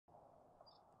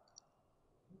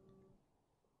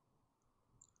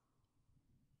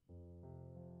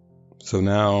So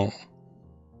now,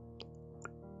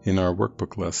 in our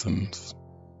workbook lessons,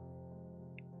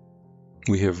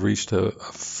 we have reached a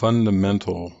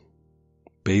fundamental,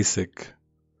 basic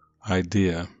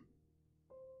idea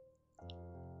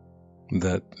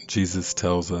that Jesus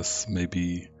tells us may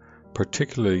be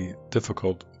particularly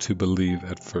difficult to believe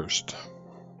at first.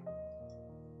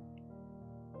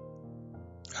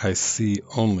 I see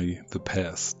only the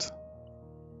past.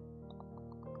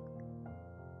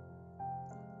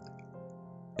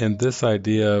 And this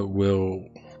idea will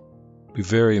be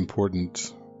very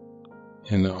important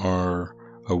in our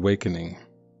awakening,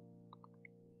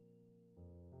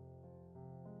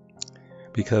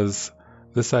 because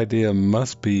this idea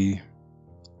must be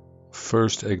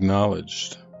first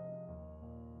acknowledged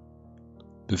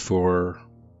before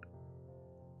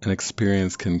an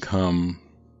experience can come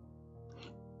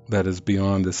that is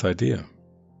beyond this idea.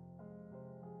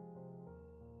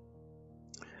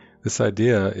 This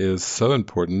idea is so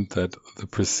important that the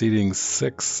preceding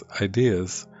 6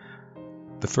 ideas,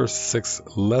 the first 6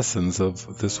 lessons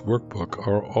of this workbook,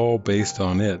 are all based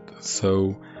on it.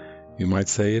 So you might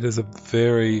say it is a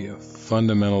very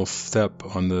fundamental step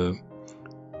on the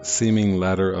seeming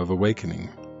ladder of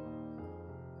awakening.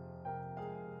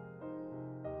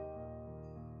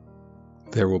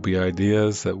 There will be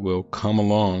ideas that will come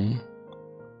along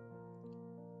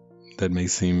that may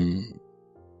seem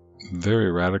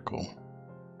very radical,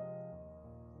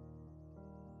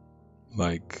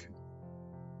 like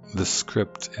the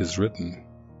script is written,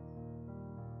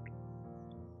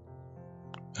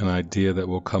 an idea that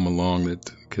will come along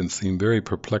that can seem very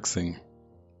perplexing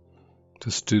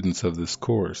to students of this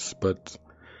course, but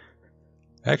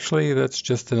actually that's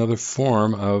just another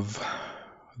form of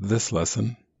this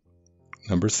lesson,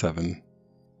 number 7.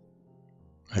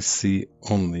 I see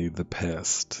only the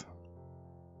past.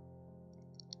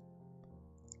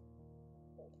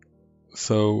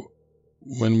 So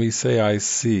when we say I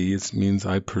see, it means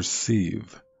I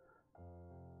perceive.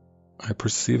 I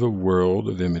perceive a world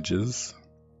of images,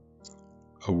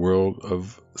 a world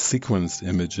of sequenced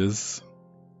images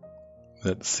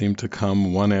that seem to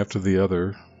come one after the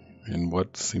other in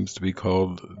what seems to be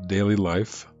called daily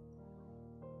life,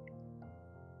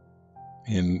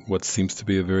 in what seems to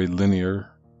be a very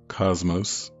linear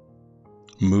cosmos,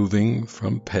 moving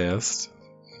from past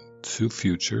to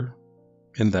future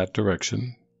in that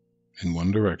direction, in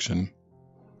one direction.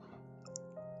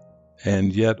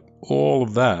 And yet all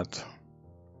of that,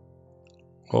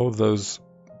 all of those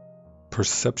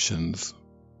perceptions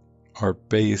are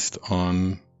based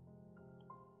on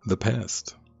the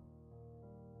past.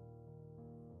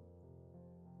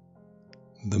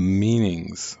 The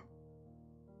meanings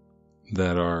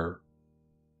that are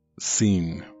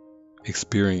seen,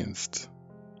 experienced,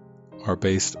 are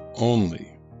based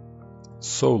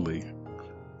solely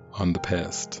on the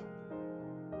past.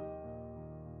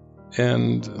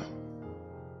 And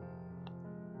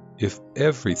if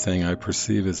everything I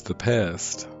perceive is the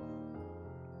past,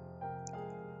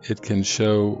 it can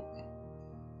show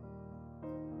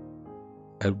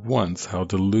at once how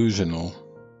delusional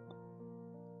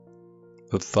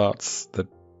the thoughts that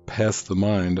pass the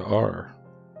mind are,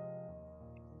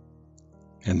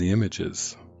 and the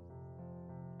images.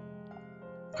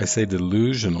 I say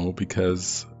delusional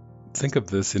because think of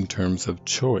this in terms of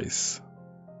choice.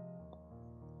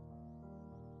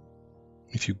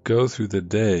 If you go through the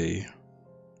day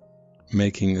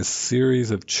making a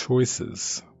series of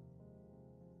choices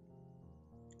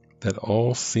that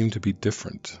all seem to be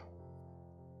different,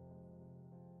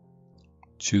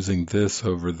 choosing this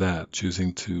over that,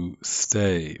 choosing to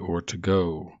stay or to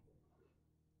go,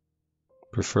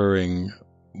 preferring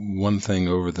one thing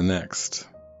over the next,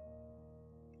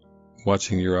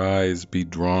 watching your eyes be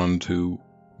drawn to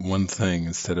one thing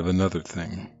instead of another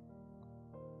thing,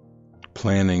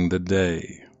 planning the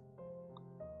day,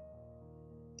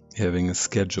 having a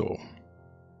schedule,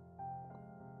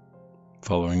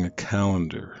 following a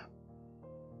calendar.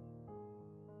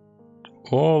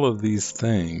 All of these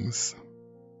things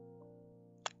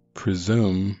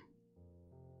presume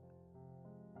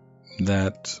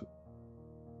that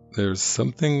there's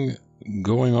something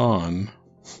going on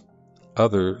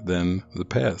other than the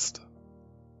past,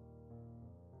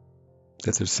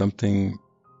 that there's something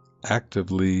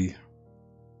actively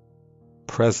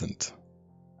present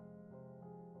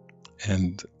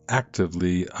and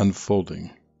actively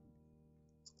unfolding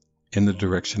in the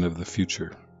direction of the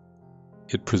future.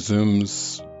 It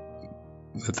presumes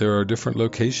that there are different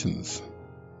locations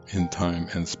in time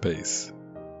and space,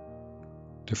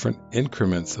 different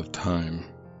increments of time,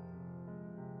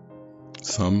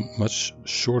 some much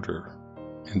shorter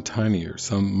and tinier,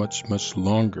 some much, much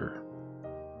longer.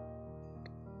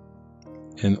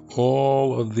 And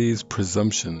all of these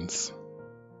presumptions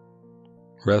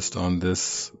rest on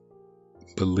this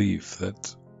belief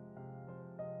that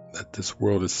this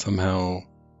world is somehow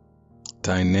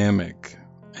dynamic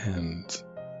and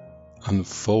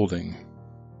unfolding.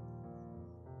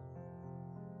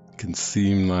 It can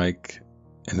seem like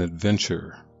an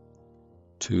adventure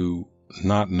to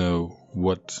not know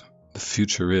what the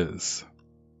future is.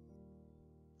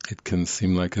 It can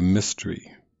seem like a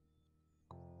mystery.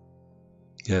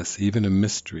 Yes, even a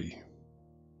mystery.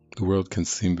 The world can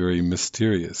seem very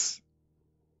mysterious.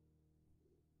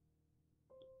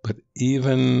 But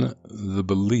even the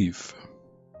belief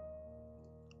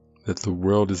that the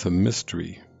world is a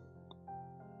mystery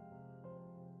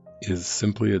is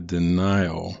simply a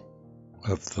denial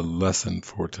of the lesson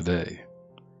for today.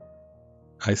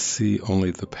 I see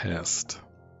only the past.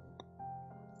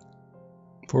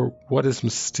 For what is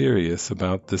mysterious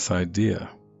about this idea?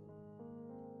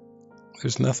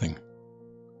 There's nothing.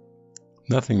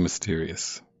 Nothing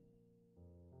mysterious.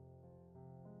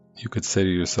 You could say to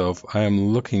yourself, I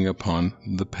am looking upon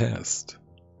the past.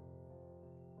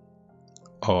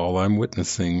 All I'm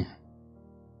witnessing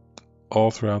all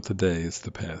throughout the day is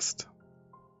the past.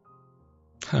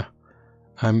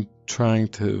 I'm trying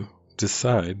to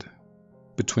decide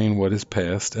between what is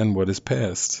past and what is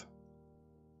past.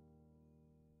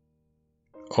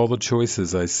 All the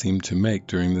choices I seem to make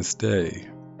during this day,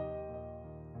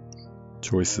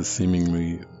 choices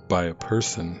seemingly by a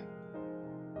person,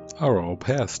 are all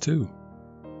past too.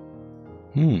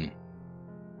 That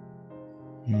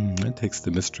takes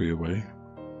the mystery away.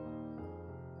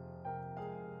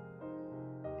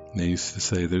 They used to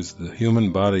say the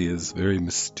human body is very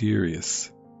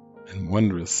mysterious and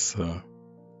wondrous.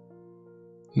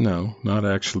 No, not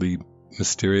actually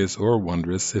mysterious or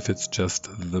wondrous if it's just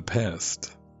the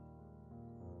past.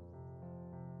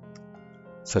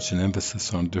 Such an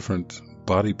emphasis on different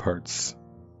body parts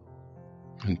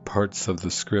and parts of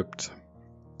the script.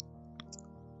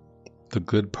 The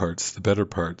good parts, the better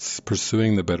parts,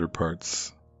 pursuing the better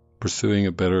parts, pursuing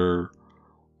a better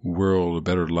world, a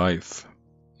better life.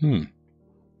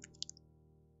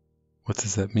 What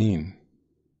does that mean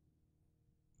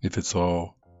if it's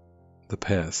all the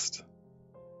past?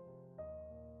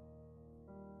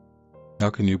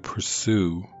 How can you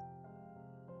pursue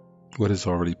what is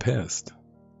already past?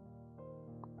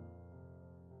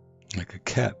 Like a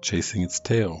cat chasing its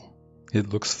tail. It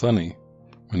looks funny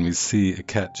when we see a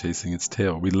cat chasing its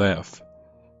tail. We laugh.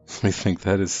 We think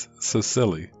that is so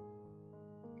silly.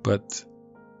 But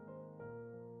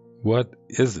what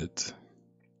is it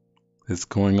that's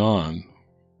going on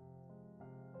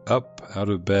up out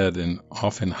of bed and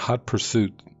off in hot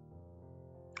pursuit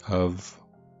of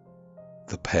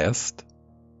the past?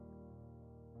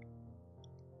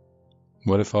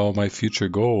 What if all my future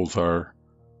goals are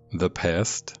the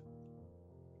past?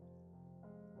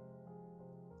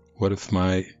 What if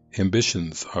my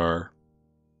ambitions are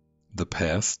the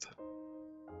past?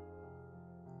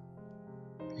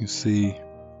 You see,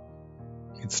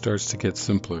 it starts to get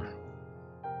simpler.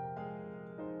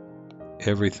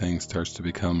 Everything starts to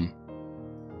become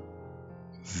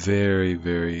very,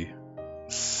 very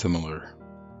similar.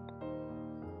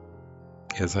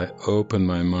 As I open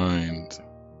my mind,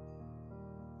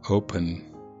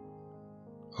 open,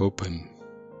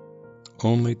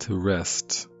 only to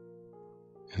rest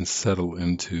and settle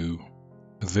into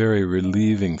a very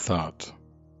relieving thought.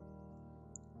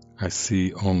 I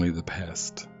see only the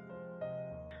past.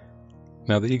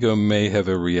 Now, the ego may have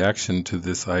a reaction to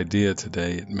this idea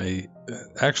today. It may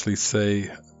actually say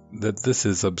that this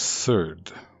is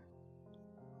absurd.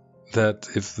 That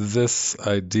if this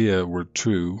idea were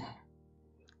true,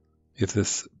 if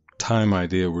this time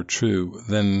idea were true,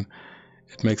 then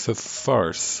it makes a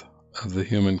farce of the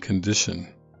human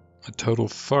condition, a total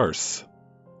farce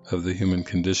of the human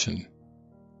condition.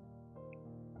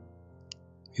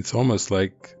 It's almost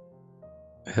like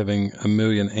having a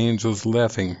million angels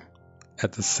laughing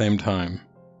at the same time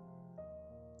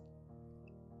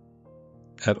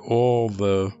at all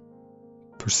the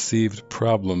perceived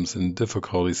problems and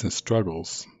difficulties and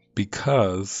struggles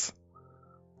because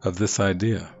of this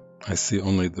idea. I see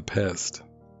only the past.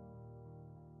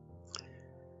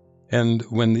 And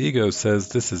when the ego says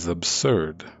this is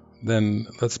absurd, then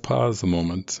let's pause a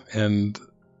moment and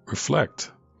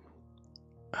reflect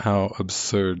how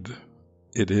absurd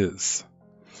it is.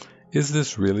 Is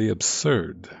this really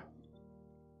absurd?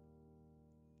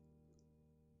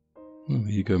 The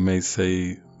ego may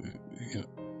say,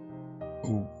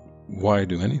 why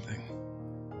do anything?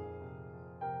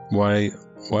 Why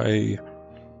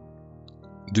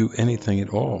do anything at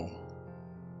all?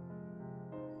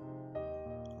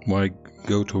 Why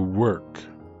go to work?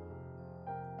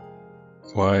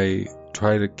 Why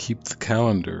try to keep the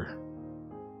calendar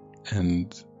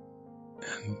and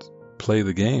play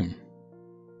the game?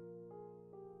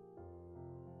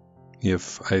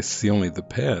 If I see only the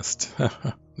past,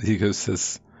 the ego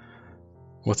says,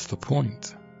 what's the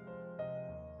point?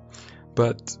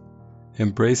 But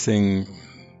embracing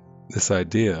this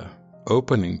idea,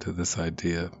 opening to this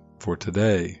idea for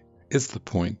today, is the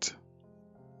point.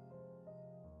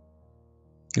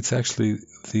 It's actually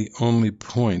the only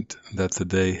point that the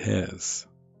day has.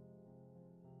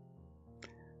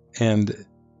 And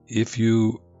if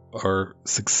you are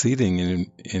succeeding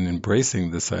in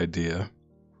embracing this idea,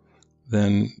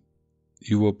 then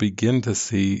you will begin to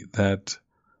see that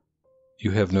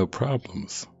you have no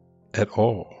problems at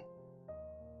all.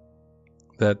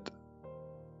 That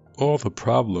all the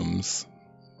problems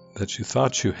that you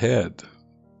thought you had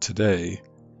today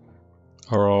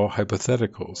are all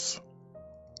hypotheticals.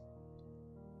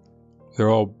 They're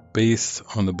all based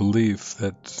on the belief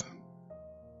that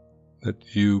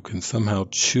you can somehow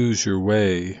choose your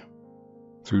way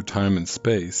through time and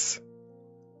space,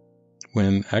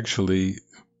 when actually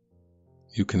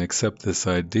you can accept this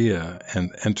idea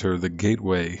and enter the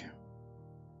gateway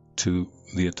to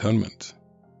the atonement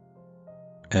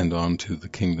and on to the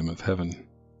kingdom of heaven.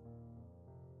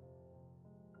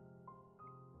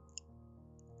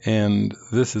 And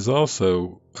this is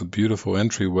also a beautiful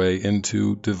entryway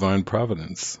into divine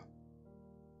providence.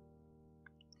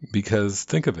 Because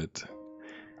think of it,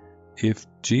 if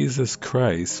Jesus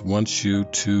Christ wants you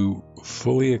to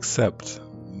fully accept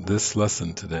this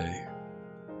lesson today,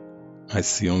 I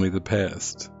see only the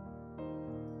past,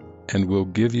 and will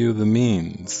give you the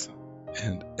means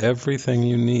and everything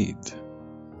you need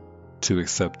to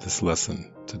accept this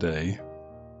lesson today,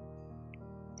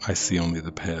 I see only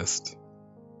the past,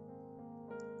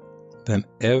 then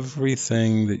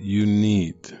everything that you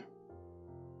need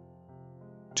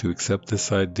to accept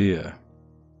this idea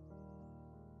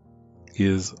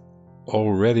is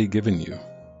already given you.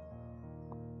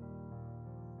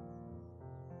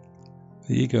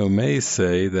 The ego may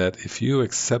say that if you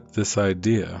accept this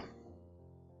idea,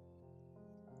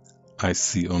 I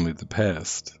see only the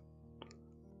past,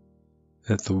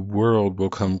 that the world will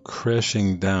come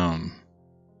crashing down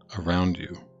around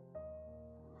you,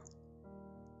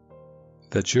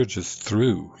 that you're just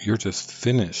through, you're just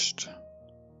finished,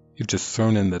 you've just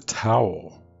thrown in the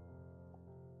towel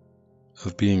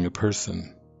of being a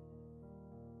person,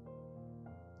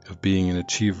 of being an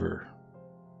achiever,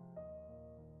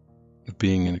 of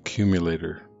being an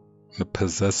accumulator, a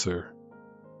possessor.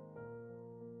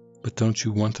 But don't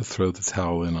you want to throw the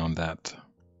towel in on that?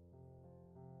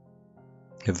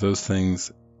 Have those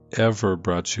things ever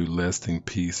brought you lasting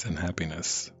peace and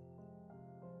happiness?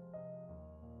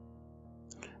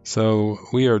 So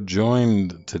we are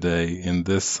joined today in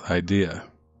this idea.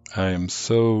 I am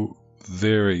so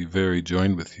very, very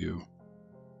joined with you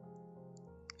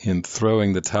in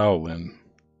throwing the towel in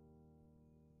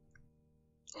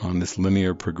on this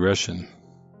linear progression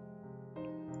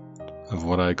of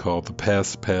what I call the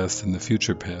past past and the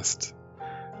future past.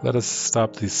 Let us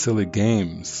stop these silly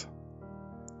games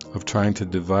of trying to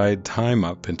divide time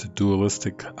up into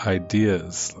dualistic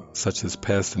ideas such as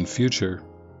past and future.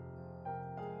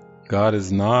 God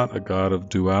is not a God of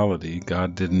duality.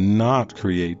 God did not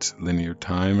create linear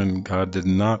time, and God did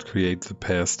not create the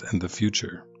past and the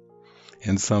future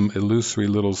in some illusory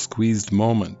little squeezed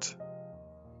moment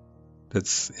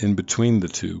that's in between the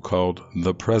two called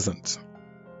the present.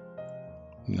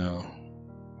 No,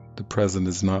 the present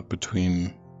is not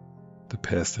between the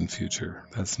past and future.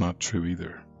 That's not true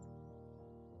either.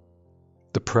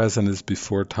 The present is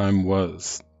before time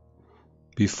was.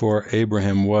 Before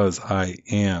Abraham was, I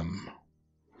am.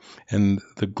 And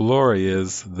the glory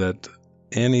is that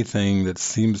anything that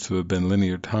seems to have been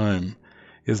linear time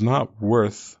is not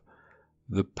worth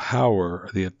the power,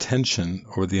 the attention,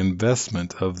 or the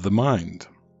investment of the mind.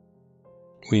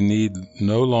 We need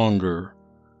no longer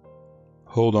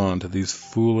hold on to these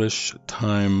foolish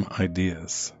time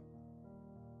ideas.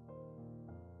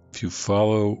 If you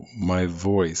follow my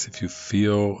voice, if you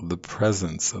feel the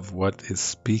presence of what is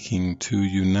speaking to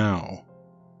you now,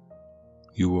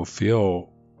 you will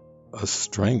feel a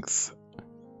strength,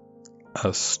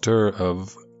 a stir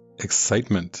of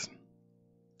excitement,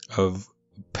 of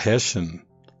passion,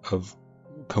 of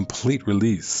complete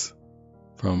release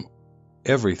from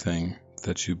everything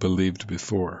that you believed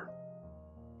before.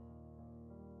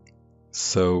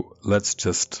 So let's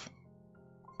just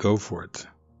go for it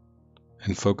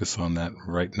and focus on that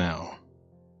right now.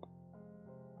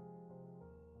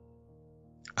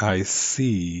 I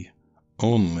see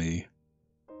only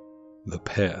the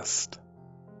past.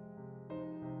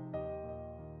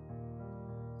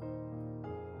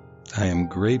 I am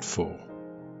grateful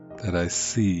that I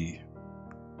see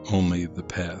only the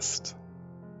past.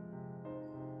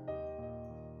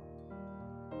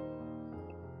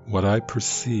 What I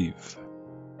perceive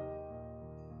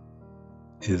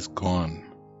is gone.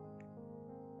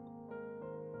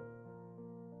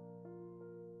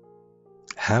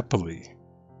 Happily,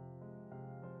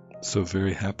 so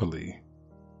very happily,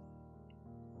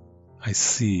 I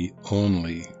see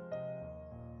only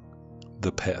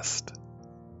the past.